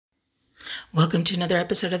Welcome to another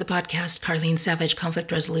episode of the podcast. Carlene Savage,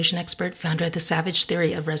 conflict resolution expert, founder of the Savage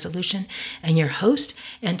Theory of Resolution, and your host.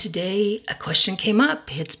 And today a question came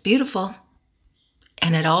up. It's beautiful,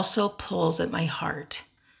 and it also pulls at my heart.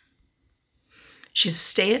 She's a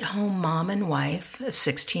stay-at-home mom and wife of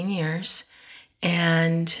 16 years,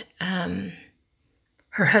 and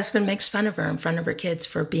her husband makes fun of her in front of her kids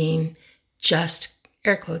for being just,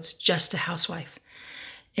 air quotes, just a housewife.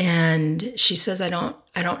 And she says, I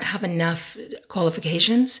don't have enough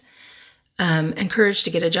qualifications and courage to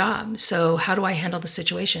get a job. So how do I handle the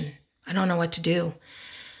situation? I don't know what to do.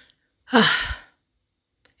 My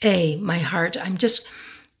heart,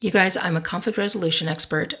 you guys, I'm a conflict resolution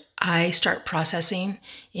expert. I start processing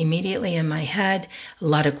immediately in my head. A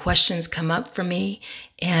lot of questions come up for me.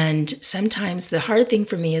 And sometimes the hard thing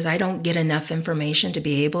for me is I don't get enough information to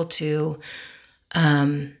be able to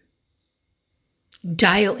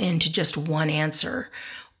dial into just one answer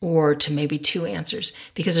or to maybe two answers,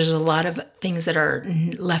 because there's a lot of things that are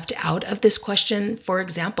left out of this question. For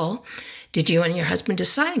example, did you and your husband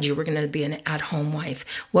decide you were going to be an at-home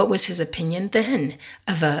wife? What was his opinion then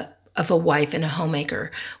of a wife and a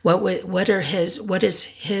homemaker? What is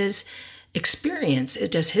his experience?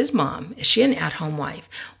 Does his mom, is she an at-home wife?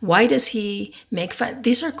 Why does he make fun?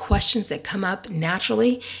 These are questions that come up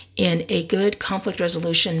naturally in a good conflict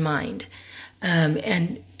resolution mind.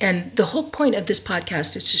 And the whole point of this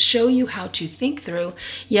podcast is to show you how to think through.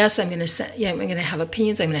 Yes, I'm going to have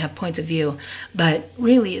opinions. I'm going to have points of view, but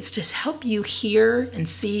really it's to help you hear and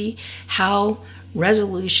see how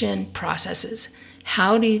resolution processes.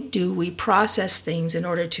 How do we process things in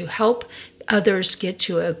order to help others get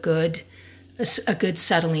to a good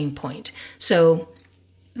settling point? So,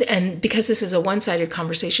 and because this is a one-sided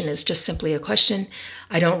conversation, it's just simply a question,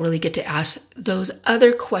 I don't really get to ask those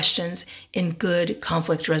other questions in good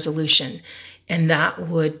conflict resolution. And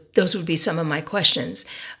those would be some of my questions.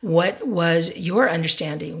 What was your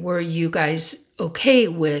understanding? Were you guys okay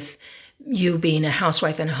with you being a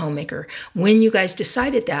housewife and a homemaker? When you guys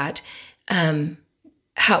decided that,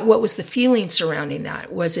 what was the feeling surrounding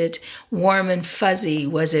that? Was it warm and fuzzy?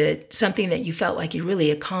 Was it something that you felt like you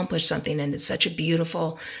really accomplished something and it's such a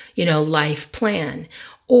beautiful, life plan?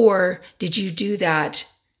 Or did you do that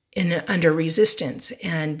under resistance?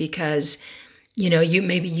 And because,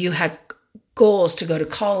 you had goals to go to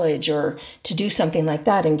college or to do something like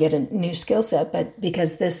that and get a new skill set, but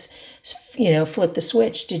because this, flipped the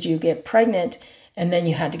switch, did you get pregnant? And then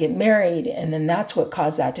you had to get married, and then that's what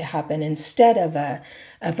caused that to happen. Instead of a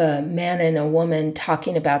man and a woman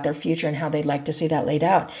talking about their future and how they'd like to see that laid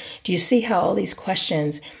out. Do you see how all these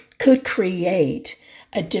questions could create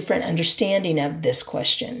a different understanding of this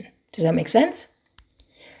question? Does that make sense?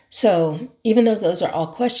 So even though those are all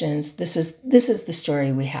questions, this is the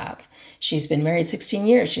story we have. She's been married 16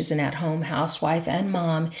 years. She's an at-home housewife and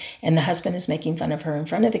mom, and the husband is making fun of her in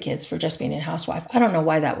front of the kids for just being a housewife. I don't know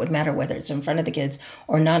why that would matter, whether it's in front of the kids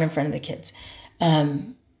or not in front of the kids.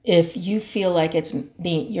 If you feel like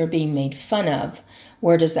you're being made fun of,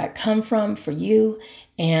 where does that come from for you?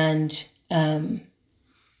 And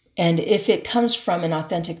if it comes from an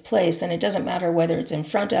authentic place, then it doesn't matter whether it's in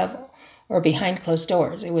front of or behind closed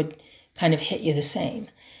doors. It would kind of hit you the same.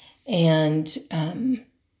 And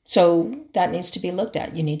so that needs to be looked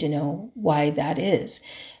at. You need to know why that is.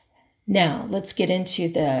 Now, let's get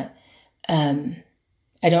into I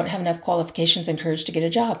don't have enough qualifications and courage to get a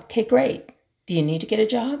job. Okay, great. Do you need to get a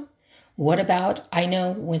job? What about, I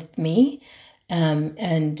know with me,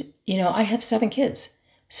 I have 7 kids.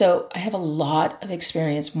 So I have a lot of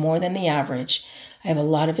experience, more than the average. I have a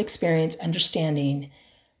lot of experience understanding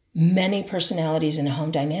many personalities in a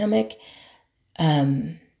home dynamic,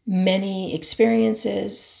 many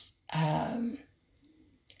experiences.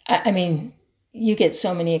 You get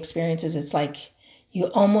so many experiences. It's like you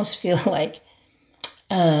almost feel like,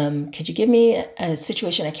 could you give me a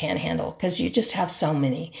situation I can't handle? Because you just have so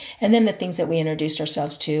many. And then the things that we introduced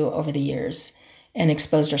ourselves to over the years and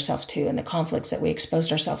exposed ourselves to, and the conflicts that we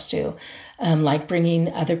exposed ourselves to, like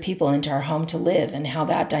bringing other people into our home to live and how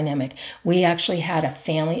that dynamic. We actually had a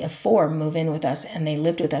family of 4 move in with us, and they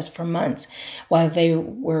lived with us for months while they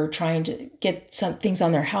were trying to get some things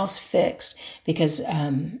on their house fixed because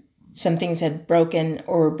some things had broken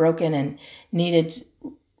and needed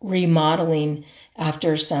remodeling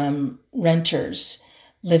after some renters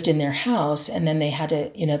lived in their house, and then they had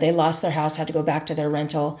to, they lost their house, had to go back to their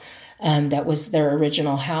rental. That was their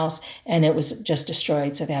original house, and it was just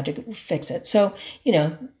destroyed, so they had to fix it. So,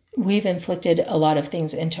 we've inflicted a lot of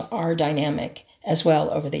things into our dynamic as well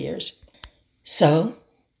over the years. So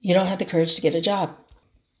you don't have the courage to get a job.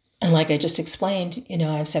 And like I just explained,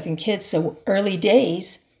 I have 7 kids. So early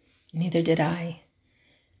days, Neither did I.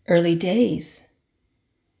 Early days,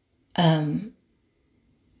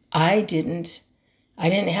 I didn't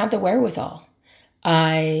have the wherewithal.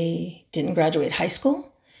 I didn't graduate high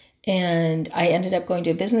school, and I ended up going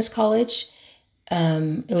to a business college.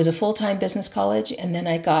 It was a full-time business college, and then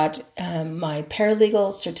I got my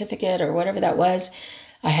paralegal certificate or whatever that was.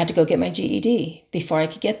 I had to go get my GED before I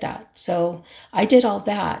could get that. So I did all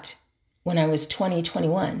that when I was 20,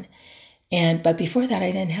 21. But before that,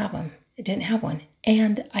 I didn't have them. I didn't have one.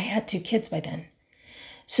 And I had 2 kids by then.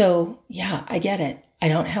 So yeah, I get it. I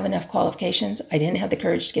don't have enough qualifications. I didn't have the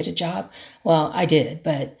courage to get a job. Well, I did,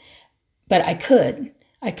 but I could.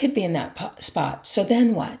 I could be in that spot. So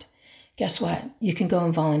then what? Guess what? You can go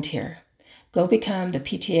and volunteer. Go become the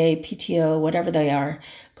PTA, PTO, whatever they are.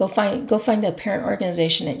 Go find a parent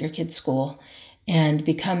organization at your kid's school and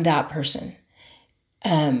become that person.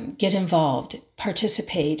 Get involved,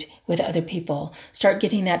 participate with other people, start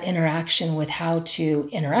getting that interaction with how to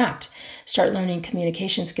interact, start learning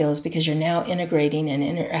communication skills because you're now integrating and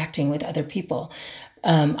interacting with other people.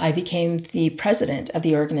 I became the president of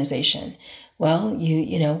the organization. Well,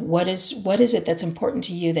 you know, what is it that's important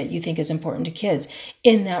to you that you think is important to kids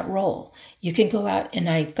in that role? You can go out, and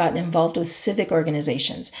I've gotten involved with civic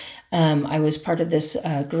organizations. I was part of this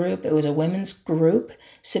group. It was a women's group,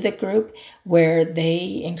 civic group, where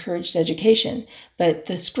they encouraged education. But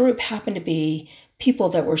this group happened to be people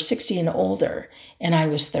that were 60 and older, and I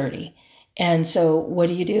was 30. And so what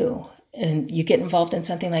do? And you get involved in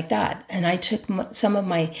something like that. And I took some of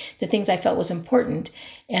the things I felt was important,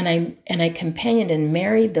 and I companioned and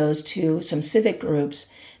married those to some civic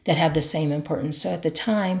groups that had the same importance. So at the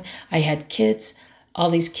time, I had kids, all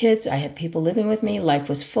these kids. I had people living with me. Life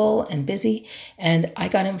was full and busy, and I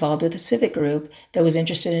got involved with a civic group that was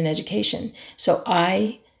interested in education. So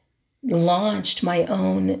I launched my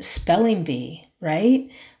own spelling bee, right?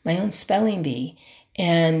 My own spelling bee,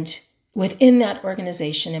 and within that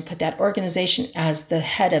organization, and put that organization as the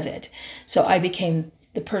head of it. So I became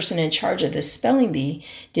the person in charge of this spelling bee,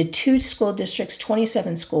 did 2 school districts,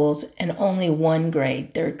 27 schools, and only 1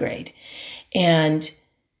 grade, 3rd grade. And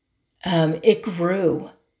it grew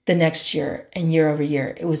the next year and year over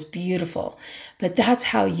year. It was beautiful. But that's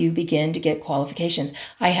how you begin to get qualifications.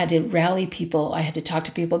 I had to rally people. I had to talk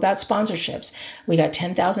to people about sponsorships. We got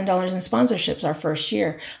 $10,000 in sponsorships our first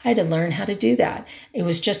year. I had to learn how to do that. It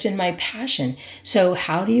was just in my passion. So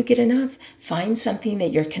how do you get enough? Find something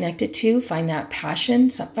that you're connected to. Find that passion.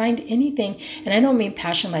 Find anything. And I don't mean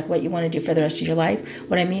passion like what you want to do for the rest of your life.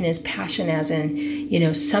 What I mean is passion as in, you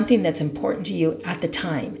know, something that's important to you at the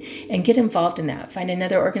time, and get involved in that. Find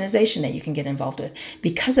another organization that you can get involved with.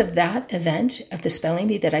 Because of that event of the spelling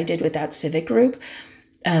bee that I did with that civic group,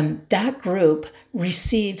 that group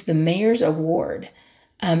received the mayor's award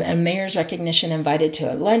and mayor's recognition, invited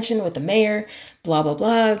to a luncheon with the mayor, blah, blah,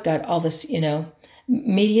 blah, got all this, you know,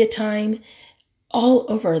 media time, all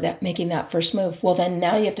over that, making that first move. Well, then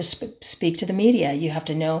now you have to speak to the media. You have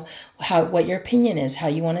to know what your opinion is, how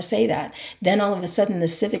you want to say that. Then all of a sudden the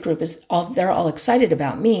civic group they're all excited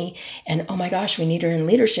about me, and oh my gosh, we need her in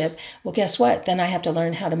leadership. Well, guess what? Then I have to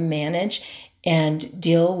learn how to manage and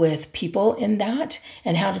deal with people in that,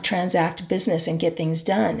 and how to transact business and get things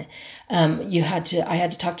done. I had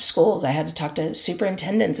to talk to schools. I had to talk to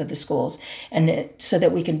superintendents of the schools, and so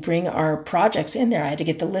that we can bring our projects in there. I had to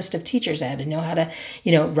get the list of teachers. I had to know how to,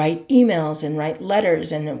 you know, write emails and write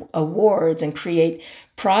letters and awards and create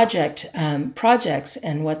projects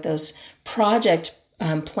and what those project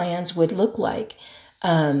plans would look like.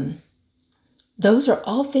 Those are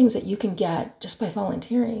all things that you can get just by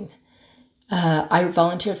volunteering. I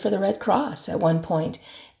volunteered for the Red Cross at one point,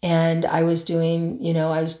 and I was doing, you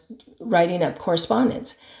know, I was writing up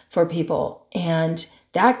correspondence for people, and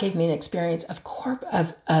that gave me an experience of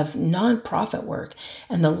nonprofit work,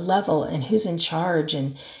 and the level and who's in charge,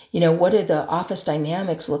 and, you know, what do the office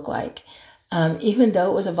dynamics look like, even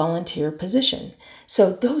though it was a volunteer position.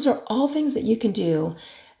 So those are all things that you can do.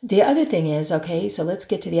 The other thing is, okay, so let's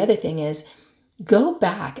get to the other thing is, go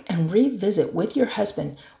back and revisit with your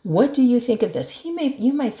husband. What do you think of this?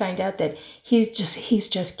 You might find out that he's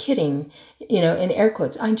just kidding, you know, in air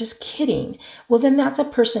quotes. I'm just kidding. Well, then that's a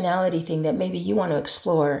personality thing that maybe you want to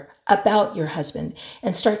explore about your husband,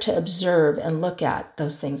 and start to observe and look at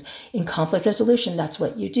those things. In conflict resolution, that's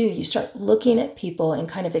what you do. You start looking at people and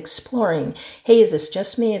kind of exploring, hey, is this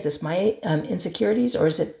just me? Is this my insecurities, or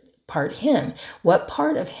is it part him? What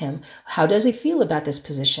part of him? How does he feel about this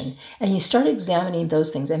position? And you start examining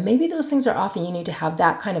those things. And maybe those things are off, and you need to have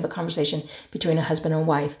that kind of a conversation between a husband and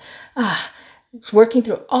wife. Working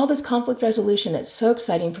through all this conflict resolution, it's so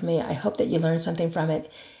exciting for me. I hope that you learned something from it.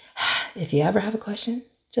 If you ever have a question,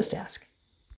 Just ask.